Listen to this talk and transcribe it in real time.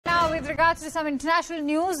regards to some international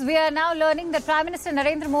news, we are now learning that Prime Minister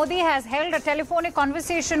Narendra Modi has held a telephonic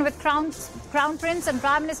conversation with Crown Prince and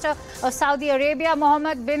Prime Minister of Saudi Arabia,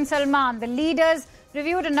 Mohammed Bin Salman. The leaders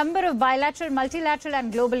reviewed a number of bilateral, multilateral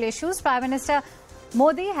and global issues. Prime Minister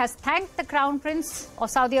Modi has thanked the Crown Prince of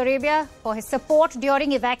Saudi Arabia for his support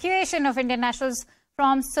during evacuation of Indian nationals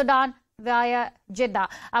from Sudan via Jeddah.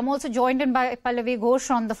 I'm also joined in by Pallavi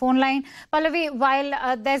Ghosh on the phone line. Pallavi,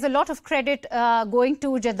 while there's a lot of credit going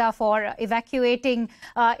to Jeddah for evacuating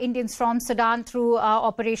Indians from Sudan through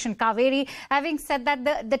Operation Kaveri, having said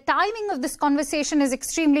that, the timing of this conversation is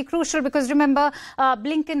extremely crucial because remember,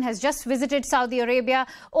 Blinken has just visited Saudi Arabia.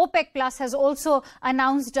 OPEC Plus has also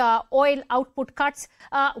announced oil output cuts.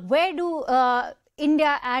 Where do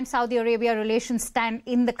India and Saudi Arabia relations stand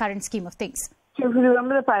in the current scheme of things? So if you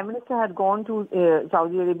remember, the Prime Minister had gone to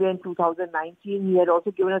Saudi Arabia in 2019. He had also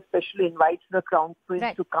given a special invite to the Crown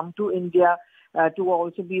Prince to come to India to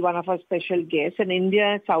also be one of our special guests. And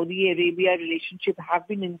India-Saudi Arabia relationship have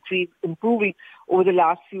been improving over the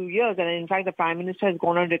last few years. And in fact, the Prime Minister has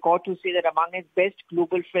gone on record to say that among his best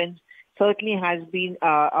global friends certainly has been,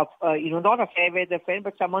 not a fair weather friend,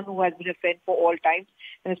 but someone who has been a friend for all times.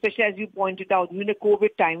 And especially as you pointed out, during the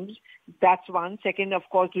COVID times, that's one. Second, of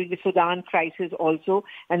course, during the Sudan crisis also,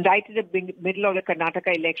 and right in the middle of the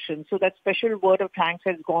Karnataka election. So that special word of thanks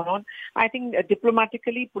has gone on. I think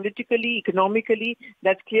diplomatically, politically, economically,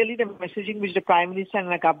 that's clearly the messaging which the Prime Minister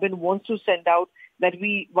and the government wants to send out, that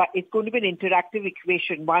it's going to be an interactive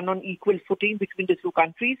equation, one on equal footing between the two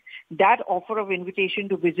countries. That offer of invitation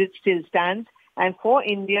to visit still stands. And for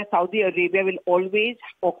India, Saudi Arabia will always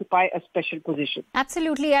occupy a special position.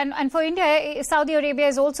 Absolutely. And for India, Saudi Arabia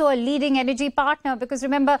is also a leading energy partner because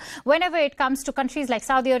remember, whenever it comes to countries like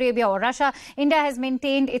Saudi Arabia or Russia, India has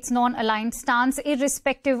maintained its non-aligned stance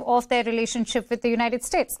irrespective of their relationship with the United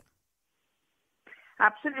States.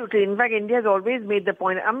 Absolutely. In fact, India has always made the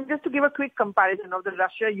point. Just to give a quick comparison of the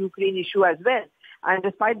Russia-Ukraine issue as well. And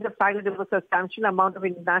despite the fact that there was a substantial amount of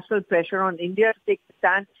international pressure on India to take a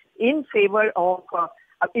stand in favor of,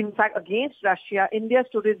 in fact, against Russia, India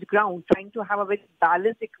stood its ground, trying to have a very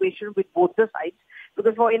balanced equation with both the sides.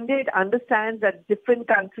 Because for India, it understands that different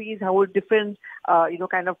countries hold different,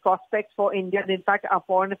 kind of prospects for India. And in fact, our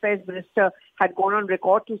Foreign Affairs Minister had gone on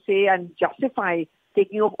record to say and justify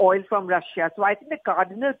taking of oil from Russia. So I think the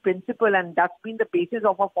cardinal principle, and that's been the basis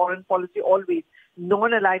of our foreign policy always,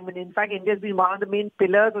 non-alignment. In fact, India has been one of the main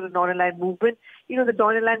pillars of the non-aligned movement. The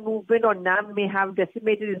non-aligned movement or NAM may have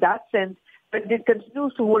decimated in that sense, but it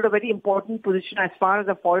continues to hold a very important position as far as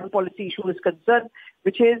the foreign policy issue is concerned,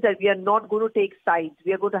 which is that we are not going to take sides.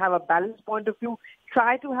 We are going to have a balanced point of view,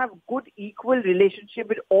 try to have good, equal relationship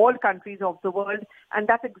with all countries of the world. And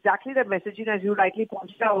that's exactly the messaging, as you rightly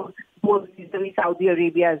pointed out, both vis-a-vis Saudi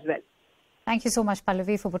Arabia as well. Thank you so much,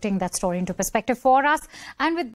 Pallavi, for putting that story into perspective for us. And with